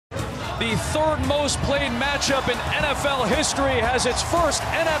The third most played matchup in NFL history has its first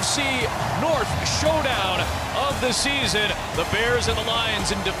NFC North showdown of the season. The Bears and the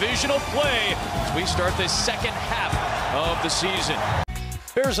Lions in divisional play as we start the second half of the season.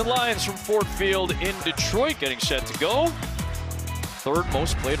 Bears and Lions from Ford Field in Detroit getting set to go. Third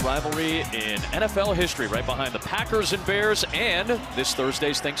most played rivalry in NFL history, right behind the Packers and Bears, and this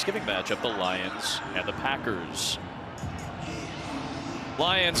Thursday's Thanksgiving matchup, the Lions and the Packers.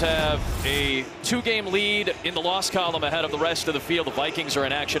 Lions have a 2-game lead in the loss column ahead of the rest of the field. The Vikings are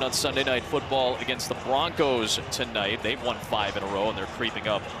in action on Sunday Night Football against the Broncos tonight. They've won 5 in a row, and they're creeping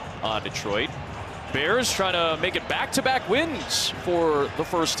up on Detroit. Bears trying to make it back-to-back wins for the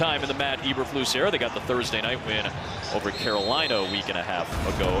first time in the Matt Eberflus era. They got the Thursday night win over Carolina a week and a half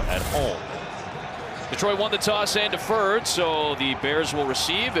ago at home. Detroit won the toss and deferred, so the Bears will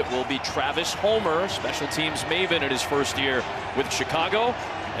receive. It will be Travis Homer, special teams maven in his first year with Chicago.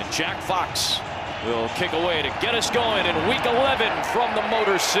 And Jack Fox will kick away to get us going in Week 11 from the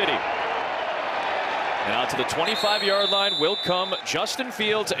Motor City. And out to the 25-yard line will come Justin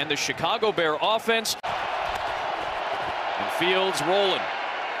Fields and the Chicago Bear offense. And Fields rolling,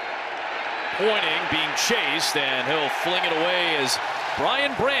 pointing, being chased, and he'll fling it away as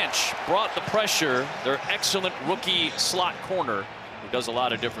Brian Branch brought the pressure, their excellent rookie slot corner, who does a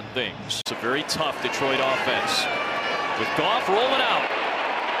lot of different things. It's a very tough Detroit offense with Goff rolling out.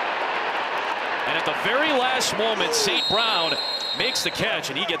 And at the very last moment, St. Brown makes the catch,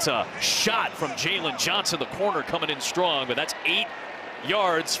 and he gets a shot from Jalen Johnson, the corner, coming in strong, but that's 8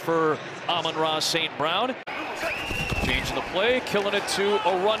 yards for Amon-Ra St. Brown. Changing the play, killing it to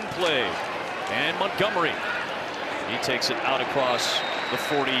a run play. And Montgomery, he takes it out across the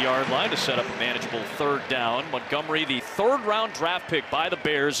 40-yard line to set up a manageable third down. Montgomery, the third-round draft pick by the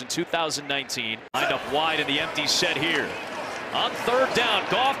Bears in 2019. Lined up wide in the empty set here. On third down,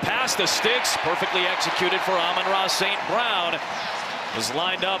 Goff past the sticks, perfectly executed for Amon-Ra St. Brown. Was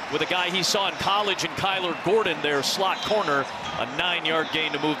lined up with a guy he saw in college in Kyler Gordon, their slot corner. A 9-yard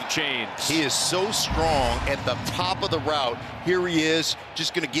gain to move the chains. He is so strong at the top of the route. Here he is,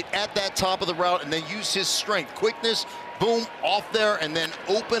 just going to get at that top of the route and then use his strength. Quickness, boom, off there, and then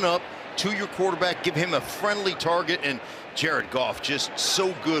open up to your quarterback, give him a friendly target. And Jared Goff just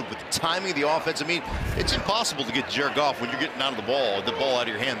so good with the timing of the offense. I mean, it's impossible to get Jared Goff when you're getting out of the ball out of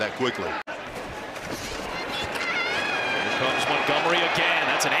your hand that quickly. Here comes Montgomery again.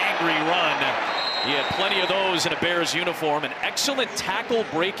 That's an angry run. He had plenty of those in a Bears uniform. An excellent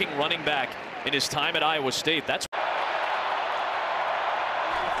tackle-breaking running back in his time at Iowa State. That's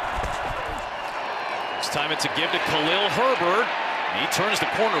it's time to give to Khalil Herbert. He turns the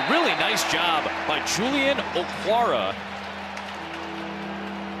corner. Really nice job by Julian Okwara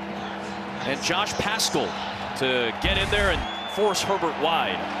and Josh Paschal to get in there and force Herbert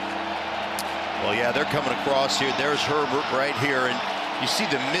wide. Well, yeah, they're coming across here. There's Herbert right here, and you see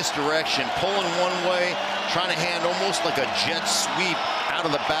the misdirection, pulling one way, trying to hand almost like a jet sweep out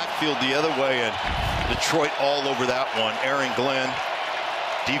of the backfield the other way, and Detroit all over that one. Aaron Glenn,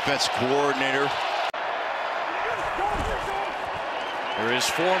 defense coordinator. There is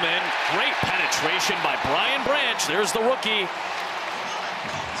Foreman. Great penetration by Brian Branch. There's the rookie.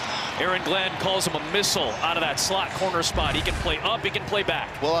 Aaron Glenn calls him a missile out of that slot corner spot. He can play up, he can play back.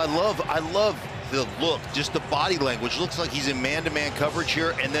 Well, I love the look, just the body language. Looks like he's in man-to-man coverage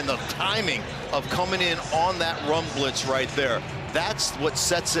here, and then the timing of coming in on that run blitz right there. That's what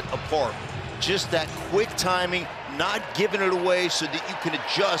sets it apart. Just that quick timing, not giving it away so that you can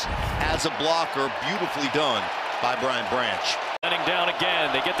adjust as a blocker. Beautifully done by Brian Branch. Heading down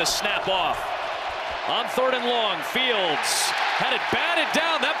again, they get the snap off. On third and long, Fields had it batted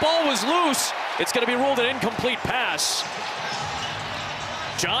down. That ball was loose. It's going to be ruled an incomplete pass.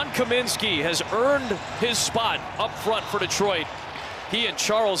 John Kaminsky has earned his spot up front for Detroit. He and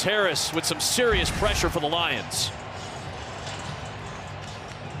Charles Harris with some serious pressure for the Lions.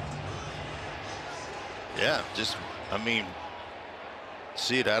 Yeah, just, I mean,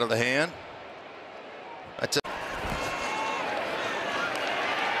 see it out of the hand. That's a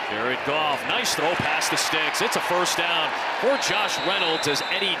Jared Goff, nice throw past the sticks. It's a first down for Josh Reynolds as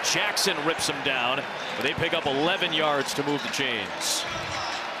Eddie Jackson rips him down. But they pick up 11 yards to move the chains.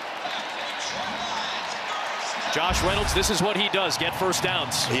 Josh Reynolds, this is what he does, get first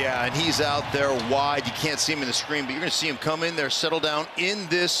downs. Yeah, and he's out there wide. You can't see him in the screen, but you're going to see him come in there, settle down in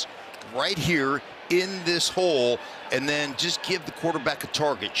this, right here, in this hole, and then just give the quarterback a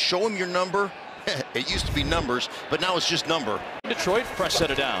target. Show him your number. It used to be numbers, but now it's just number. Detroit, fresh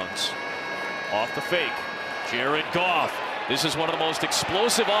set of downs. Off the fake, Jared Goff. This is one of the most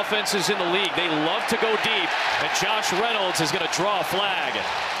explosive offenses in the league. They love to go deep, and Josh Reynolds is going to draw a flag.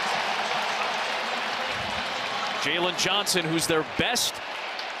 Jalen Johnson, who's their best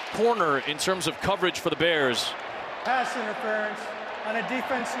corner in terms of coverage for the Bears. Pass interference on a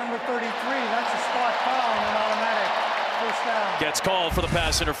defense number 33. That's a spot foul and an automatic first down. Gets called for the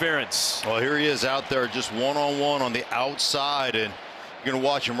pass interference. Well, here he is out there just one-on-one on the outside, and you're going to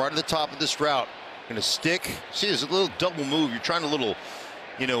watch him right at the top of this route. Going to stick. See, there's a little double move. You're trying a little,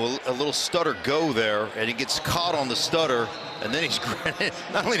 you know, a little stutter go there, and he gets caught on the stutter, and then he's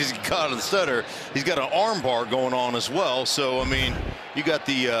not only does he get caught on the stutter, he's got an arm bar going on as well. So I mean, you got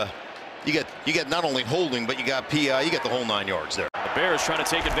the you got not only holding, but you got PI, you got the whole 9 yards there. The Bears trying to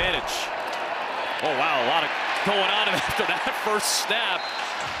take advantage. Oh wow, a lot of going on after that first snap.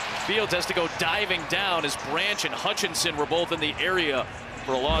 Fields has to go diving down as Branch and Hutchinson were both in the area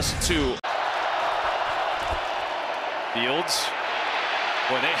for a loss of 2. Fields.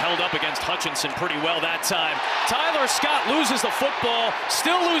 Boy, they held up against Hutchinson pretty well that time. Tyler Scott loses the football,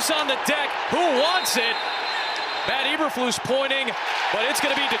 still loose on the deck. Who wants it? Matt Eberflus pointing, but it's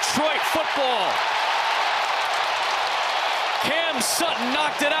going to be Detroit football. Cam Sutton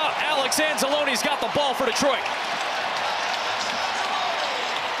knocked it out. Alex Anzalone's got the ball for Detroit.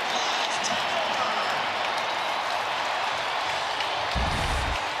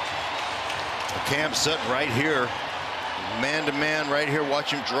 Cam Sutton right here. Man-to-man right here.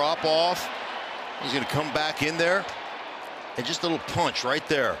 Watch him drop off. He's going to come back in there. And just a little punch right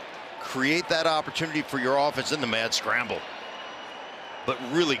there. Create that opportunity for your offense in the mad scramble. But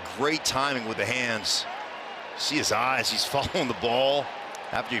really great timing with the hands. See his eyes. He's following the ball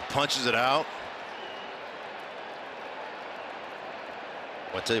after he punches it out.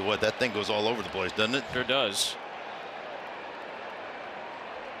 Well, I tell you what, that thing goes all over the place, doesn't it? Sure does.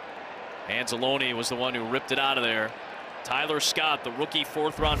 Anzalone was the one who ripped it out of there. Tyler Scott, the rookie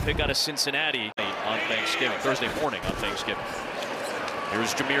 4th-round pick out of Cincinnati on Thanksgiving, Thursday morning on Thanksgiving.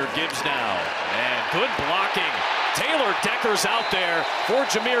 Here's Jahmyr Gibbs now, and good blocking. Taylor Decker's out there for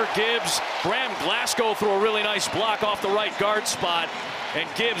Jahmyr Gibbs. Graham Glasgow threw a really nice block off the right guard spot, and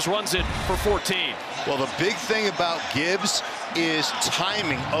Gibbs runs it for 14. Well, the big thing about Gibbs is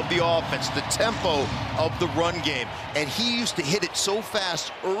timing of the offense, the tempo of the run game. And he used to hit it so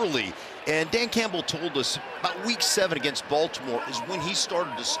fast early. And Dan Campbell told us about week 7 against Baltimore is when he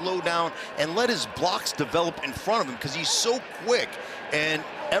started to slow down and let his blocks develop in front of him because he's so quick. And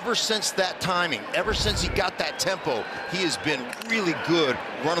ever since that timing, ever since he got that tempo, he has been really good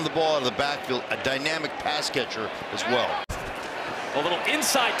running the ball out of the backfield, a dynamic pass catcher as well. A little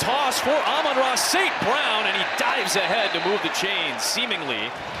inside toss for Amon-Ra St. Brown, and he dives ahead to move the chains.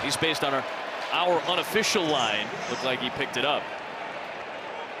 Seemingly, he's based on our unofficial line. Looked like he picked it up.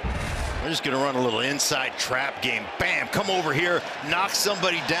 We're just going to run a little inside trap game. Bam, come over here, knock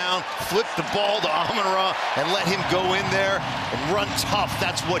somebody down, flip the ball to Amon-Ra, and let him go in there and run tough.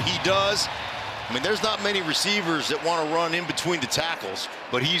 That's what he does. I mean, there's not many receivers that want to run in between the tackles,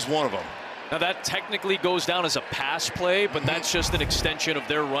 but he's one of them. Now that technically goes down as a pass play, but that's just an extension of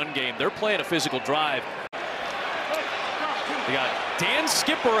their run game. They're playing a physical drive. They got Dan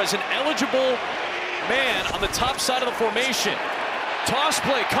Skipper as an eligible man on the top side of the formation. Toss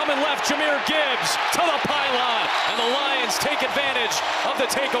play coming left, Jahmyr Gibbs to the pylon, and the Lions take advantage of the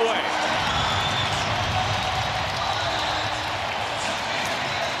takeaway.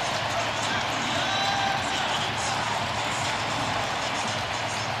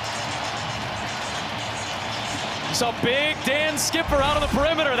 So big Dan Skipper out on the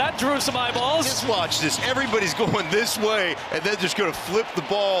perimeter. That drew some eyeballs. Just watch this. Everybody's going this way, and then just going to flip the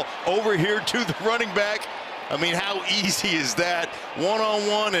ball over here to the running back. I mean, how easy is that?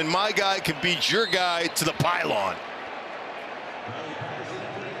 One-on-one, and my guy can beat your guy to the pylon.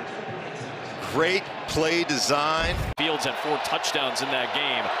 Great play design. Fields had 4 touchdowns in that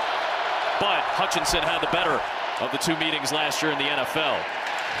game, but Hutchinson had the better of the 2 meetings last year in the NFL.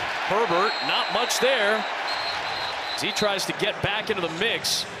 Herbert, not much there. As he tries to get back into the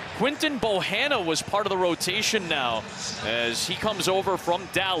mix. Quinton Bohanna was part of the rotation now as he comes over from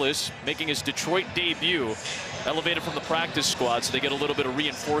Dallas, making his Detroit debut, elevated from the practice squad, so they get a little bit of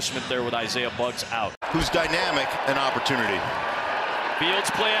reinforcement there with Isaiah Buggs out. Who's dynamic, an opportunity. Fields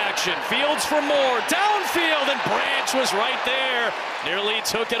play action, Fields for more, downfield, and Branch was right there. Nearly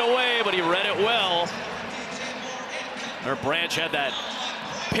took it away, but he read it well. Branch had that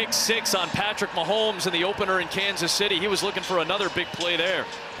pick 6 on Patrick Mahomes in the opener in Kansas City. He was looking for another big play there.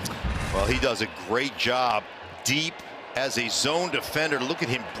 Well, he does a great job deep as a zone defender. Look at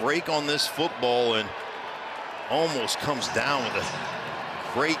him break on this football and almost comes down with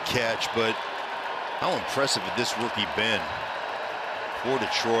a great catch. But how impressive has this rookie been for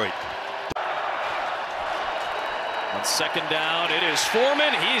Detroit? On second down, it is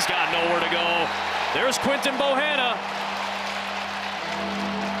Foreman. He's got nowhere to go. There's Quinton Bohanna.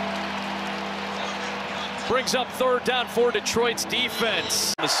 Brings up third down for Detroit's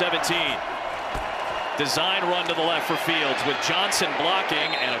defense. The 17. Design run to the left for Fields with Johnson blocking,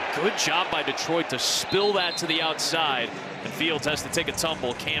 and a good job by Detroit to spill that to the outside. And Fields has to take a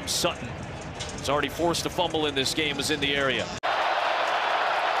tumble. Cam Sutton has already forced a fumble in this game, is in the area.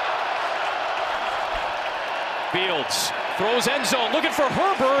 Fields throws end zone, looking for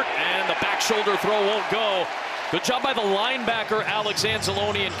Herbert, and the back shoulder throw won't go. Good job by the linebacker, Alex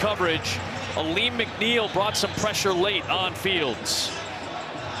Anzalone, in coverage. Aleem McNeil brought some pressure late on Fields.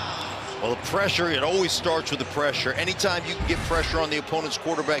 Well, the pressure, it always starts with the pressure. Anytime you can get pressure on the opponent's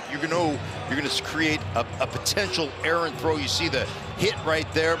quarterback, you're going to create a potential errant throw. You see the hit right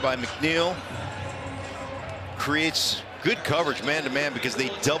there by McNeil. Creates good coverage man-to-man because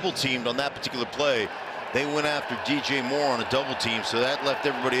they double-teamed on that particular play. They went after DJ Moore on a double team, so that left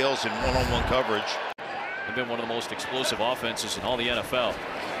everybody else in one-on-one coverage. They've been one of the most explosive offenses in all the NFL.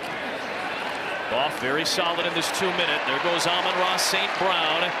 Goff very solid in this 2-minute. There goes Amon-Ra St.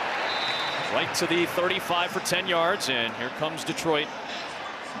 Brown. Right to the 35 for 10 yards, and here comes Detroit.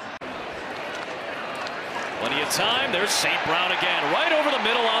 Plenty of time. There's St. Brown again, right over the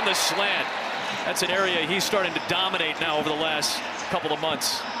middle on the slant. That's an area he's starting to dominate now over the last couple of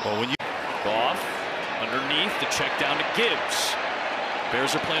months. Well, when you Goff underneath to check down to Gibbs.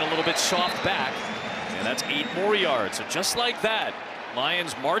 Bears are playing a little bit soft back, and that's 8 more yards. So just like that,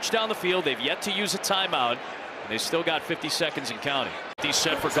 Lions march down the field. They've yet to use a timeout, and they still got 50 seconds and counting. He's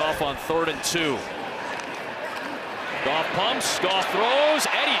set for Goff on 3rd and 2. Goff pumps, Goff throws.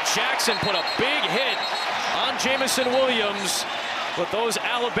 Eddie Jackson put a big hit on Jamison Williams, but those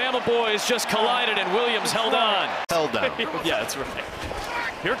Alabama boys just collided, and Williams held on. Held down. Yeah, that's right.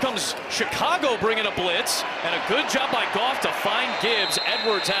 Here comes Chicago bringing a blitz, and a good job by Goff to find Gibbs.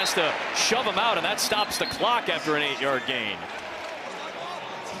 Edwards has to shove him out, and that stops the clock after an 8-yard gain.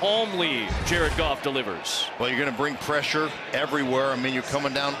 Homely, Jared Goff delivers. Well, you're going to bring pressure everywhere. I mean, you're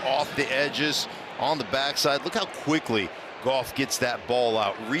coming down off the edges, on the backside. Look how quickly Goff gets that ball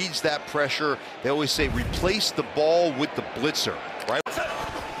out, reads that pressure. They always say replace the ball with the blitzer, right?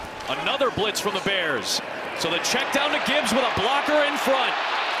 Another blitz from the Bears. So the check down to Gibbs with a blocker in front.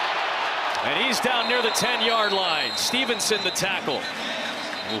 And he's down near the 10-yard line. Stevenson the tackle.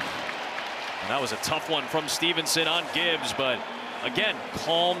 Oof. And that was a tough one from Stevenson on Gibbs, but again,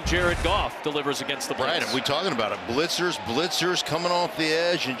 calm Jared Goff delivers against the blitz. Right, and we're talking about it. Blitzers coming off the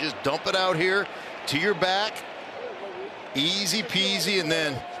edge and just dump it out here to your back. Easy peasy, and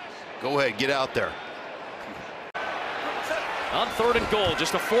then go ahead, get out there. On 3rd and goal,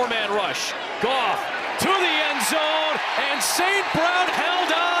 just a 4-man rush. Goff to the end zone, and St. Brown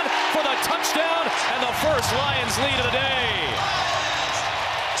held on for the touchdown and the first Lions lead of the day.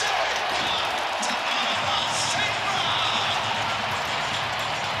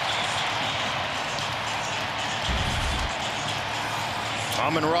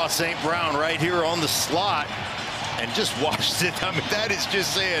 Amon-Ra St. Brown right here on the slot, and just watched it. I mean, that is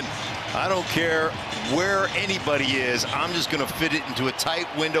just saying, I don't care where anybody is, I'm just going to fit it into a tight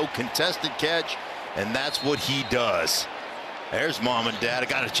window, contested catch, and that's what he does. There's Mom and Dad. I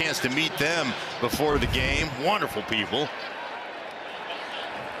got a chance to meet them before the game. Wonderful people.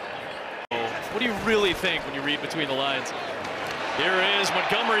 What do you really think when you read between the lines? Here is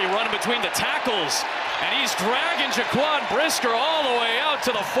Montgomery running between the tackles, and he's dragging Jaquan Brisker all the way out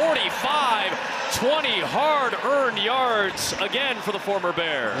to the 45. 20 hard-earned yards again for the former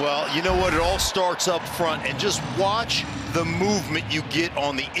Bear. Well, you know what? It all starts up front, and just watch the movement you get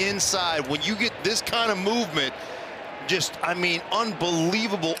on the inside. When you get this kind of movement, just, I mean,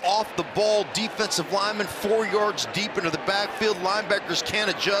 unbelievable off the ball. Defensive lineman 4 yards deep into the backfield. Linebackers can't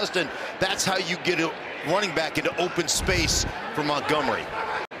adjust, and that's how you get a running back into open space for Montgomery.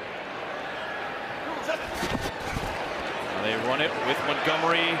 They run it with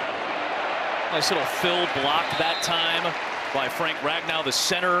Montgomery. Nice little fill block that time by Frank Ragnow, the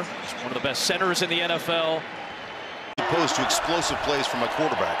center. He's one of the best centers in the NFL. Opposed to explosive plays from my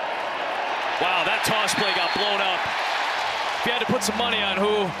quarterback. Wow, that toss play got blown up. If you had to put some money on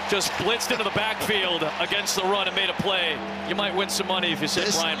who just blitzed into the backfield against the run and made a play, you might win some money if you said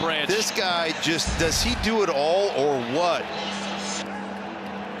Brian Branch. This guy just, does he do it all or what?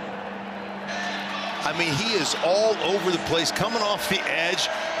 I mean, he is all over the place, coming off the edge.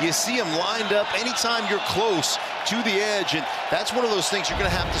 You see him lined up anytime you're close to the edge, and that's one of those things you're going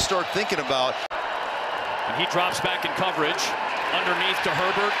to have to start thinking about. And he drops back in coverage underneath to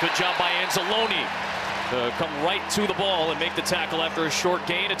Herbert. Good job by Anzalone to come right to the ball and make the tackle after a short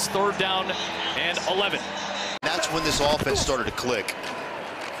gain. It's 3rd down and 11. That's when this offense started to click.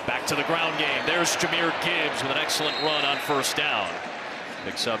 Back to the ground game. There's Jahmyr Gibbs with an excellent run on first down.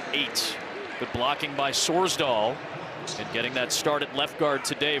 Picks up 8. Good blocking by Sorsdahl and getting that start at left guard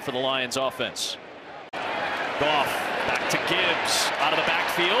today for the Lions offense. Goff back to Gibbs out of the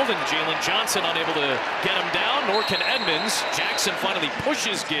backfield, and Jalen Johnson unable to get him down, nor can Edmonds. Jackson finally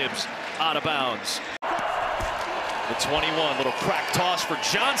pushes Gibbs out of bounds. The 21, little crack toss for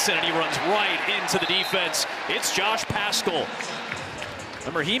Johnson, and he runs right into the defense. It's Josh Paschal.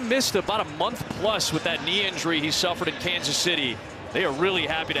 Remember, he missed about a month plus with that knee injury he suffered in Kansas City. They are really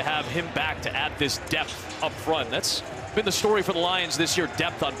happy to have him back to add this depth up front. That's been the story for the Lions this year,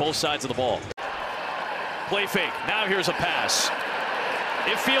 depth on both sides of the ball. Play fake. Now here's a pass.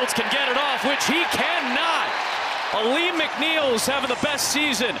 If Fields can get it off, which he cannot. Aleem McNeil's having the best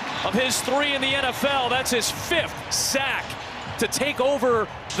season of his 3 in the NFL. That's his 5th sack to take over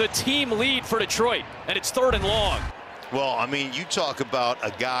the team lead for Detroit. And it's 3rd and long. Well, I mean, you talk about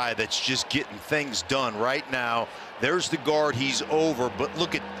a guy that's just getting things done right now. There's the guard, he's over, but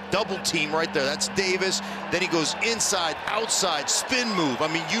look at double team right there. That's Davis. Then he goes inside, outside, spin move.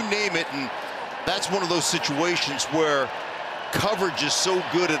 I mean, you name it, and that's one of those situations where coverage is so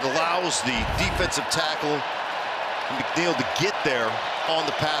good it allows the defensive tackle, McNeil, to get there on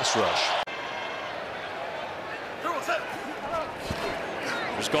the pass rush.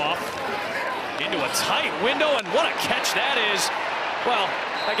 There's Goff into a tight window, and what a catch that is. Well,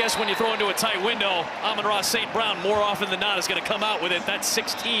 I guess when you throw into a tight window, Amon-Ra St. Brown more often than not is going to come out with it. That's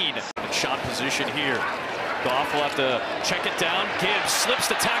 16. Shot position here. Goff will have to check it down. Gibbs slips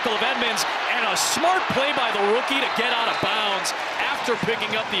the tackle of Edmonds, and a smart play by the rookie to get out of bounds after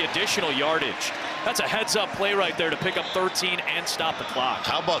picking up the additional yardage. That's a heads-up play right there to pick up 13 and stop the clock.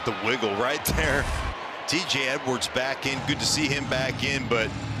 How about the wiggle right there? TJ Edwards back in. Good to see him back in, but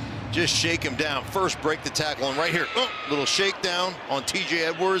just shake him down. First, break the tackle, and right here, little shakedown on TJ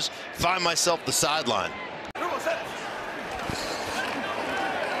Edwards. Find myself the sideline.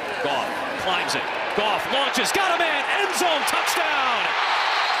 Goff climbs it. Goff launches, got a man, end zone, touchdown!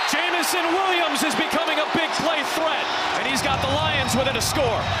 Jamison Williams is becoming a big play threat, and he's got the Lions within a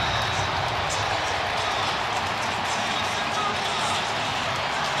score.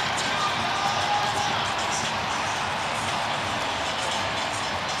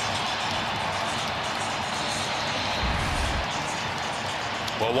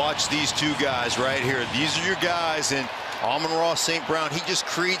 Well, watch these two guys right here. These are your guys, and Amon-Ra St. Brown, he just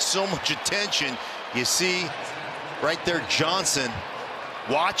creates so much attention. You see right there, Johnson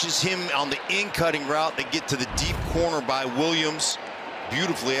watches him on the in-cutting route. They get to the deep corner by Williams.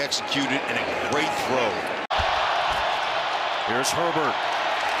 Beautifully executed and a great throw. Here's Herbert,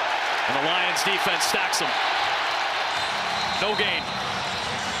 and the Lions defense stacks him. No gain.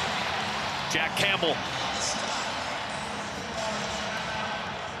 Jack Campbell.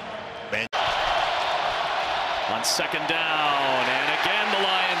 On second down, and again the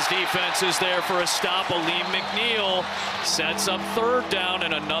Lions defense is there for a stop. Aleem McNeil sets up 3rd down,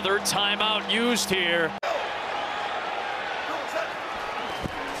 and another timeout used here.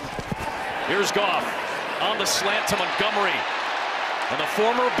 Here's Goff on the slant to Montgomery, and the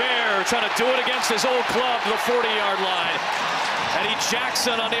former Bear trying to do it against his old club to the 40-yard line. Eddie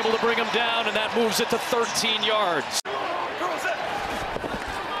Jackson unable to bring him down, and that moves it to 13 yards.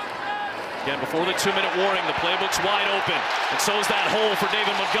 Again, before the 2-minute warning, the playbook's wide open, and so is that hole for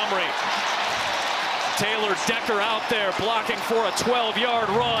David Montgomery. Taylor Decker out there blocking for a 12-yard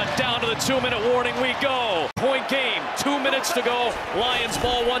run. Down to the 2-minute warning we go. Point game, 2 minutes to go. Lions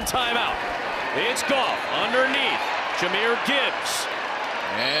ball, 1 timeout. It's Goff underneath Jahmyr Gibbs,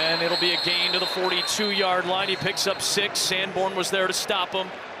 and it'll be a gain to the 42-yard line. He picks up 6. Sanborn was there to stop him.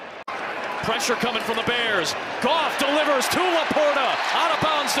 Pressure coming from the Bears. Goff delivers to Laporta. Out of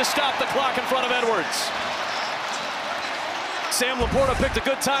bounds to stop the clock in front of Edwards. Sam Laporta picked a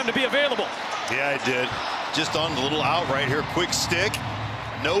good time to be available. Yeah, I did. Just on the little out right here. Quick stick.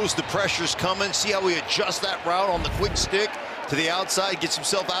 Knows the pressure's coming. See how he adjusts that route on the quick stick to the outside. Gets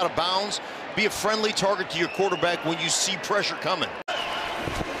himself out of bounds. Be a friendly target to your quarterback when you see pressure coming.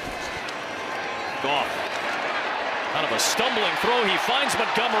 Goff. Out of a stumbling throw, he finds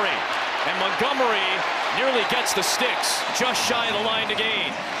Montgomery. And Montgomery nearly gets the sticks, just shy of the line to gain.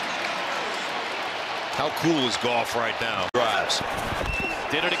 How cool is Goff right now? Drives.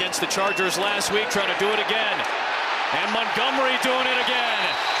 Did it against the Chargers last week, trying to do it again. And Montgomery doing it again.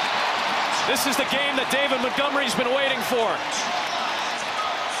 This is the game that David Montgomery's been waiting for.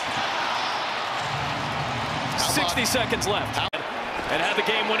 60 seconds left. And had the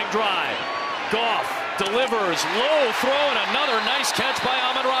game-winning drive. Goff delivers, low throw, and another nice catch by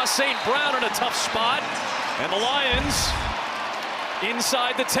Amon-Ra St. Brown in a tough spot. And the Lions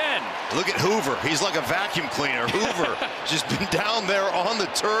inside the 10. Look at Hoover. He's like a vacuum cleaner. Hoover just been down there on the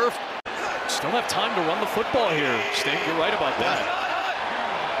turf. Still have time to run the football here, Sting. You're right about that.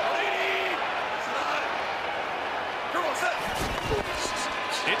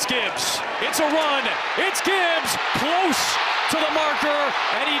 It's Gibbs. It's a run. It's Gibbs. Close to the marker.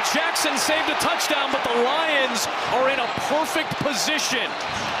 Eddie Jackson saved a touchdown, but the Lions are in a perfect position.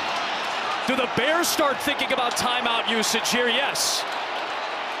 Do the Bears start thinking about timeout usage here? Yes.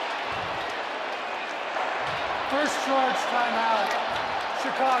 First charge timeout,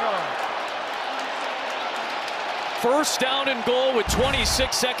 Chicago. First down and goal with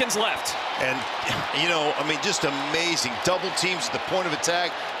 26 seconds left. And, you know, I mean, just amazing. Double teams at the point of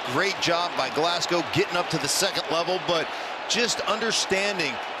attack. Great job by Glasgow getting up to the second level, but just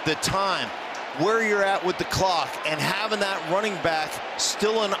understanding the time, where you're at with the clock, and having that running back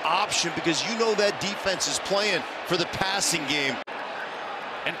still an option because you know that defense is playing for the passing game.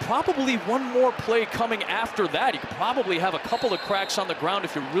 And probably one more play coming after that. You could probably have a couple of cracks on the ground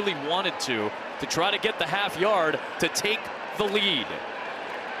if you really wanted to try to get the half yard to take the lead.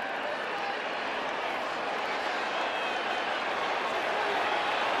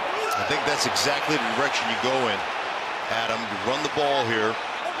 I think that's exactly the direction you go in, Adam. You run the ball here.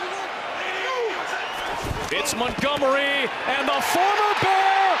 It's Montgomery, and the former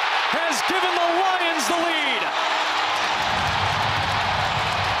Bear has given the Lions the lead.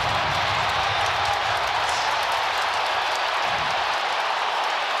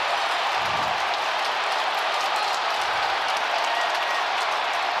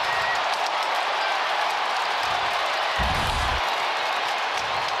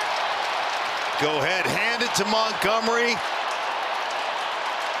 Go ahead, hand it to Montgomery.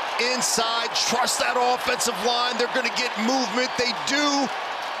 Inside, trust that offensive line. They're going to get movement. They do.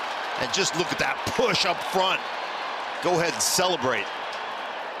 And just look at that push up front. Go ahead and celebrate.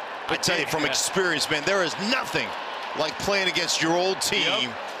 I tell you from experience, man, there is nothing like playing against your old team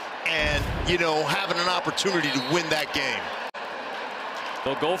and, you know, having an opportunity to win that game.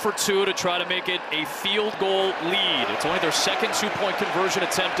 They'll go for two to try to make it a field goal lead. It's only their second two-point conversion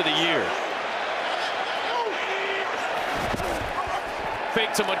attempt of the year.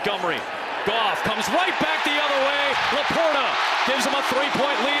 Fake to Montgomery. Goff comes right back the other way. Laporta gives him a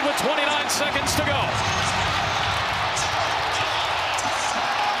three-point lead with 29 seconds to go.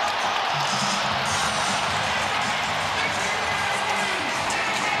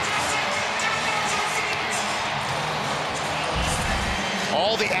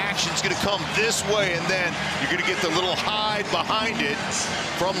 All the action's going to come this way, and then you're going to get the little hide behind it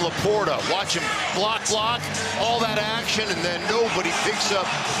from Laporta. Watch him block, all that action, and then nobody picks up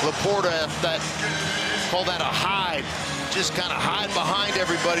Laporta. Call that a hide. Just kind of hide behind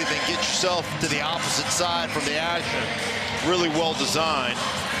everybody, then get yourself to the opposite side from the action. Really well designed.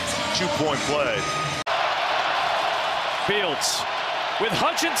 Two-point play. Fields with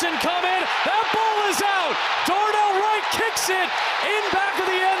Hutchinson coming. That ball is out. Darnell Wright kicks it in back of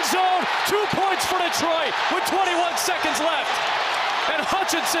the end zone. 2 points for Detroit with 21 seconds left. And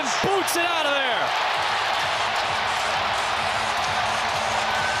Hutchinson boots it out of there.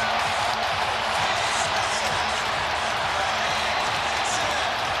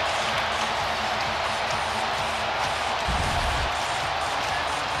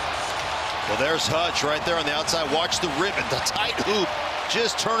 Well, there's Hutch right there on the outside. Watch the ribbon, the tight hoop,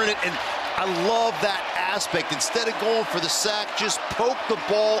 just turning it. And I love that aspect. Instead of going for the sack, just poke the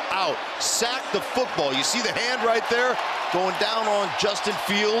ball out. Sack the football. You see the hand right there going down on Justin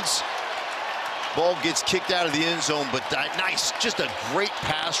Fields. Ball gets kicked out of the end zone, but nice. Just a great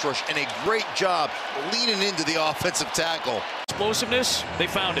pass rush and a great job leaning into the offensive tackle. Explosiveness, they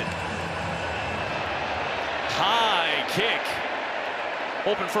found it. High kick.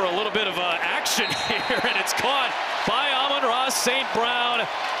 Hoping for a little bit of action here, and it's caught by Amon-Ra St. Brown,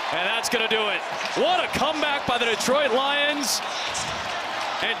 and that's going to do it. What a comeback by the Detroit Lions.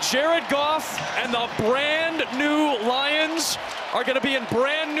 And Jared Goff and the brand new Lions are going to be in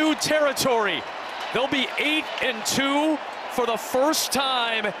brand new territory. They'll be 8-2 for the first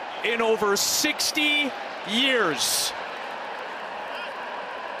time in over 60 years.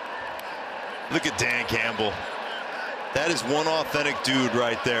 Look at Dan Campbell. That is one authentic dude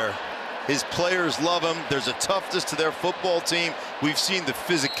right there. His players love him. There's a toughness to their football team. We've seen the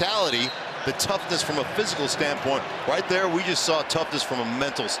physicality, the toughness from a physical standpoint. Right there, we just saw toughness from a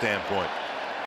mental standpoint.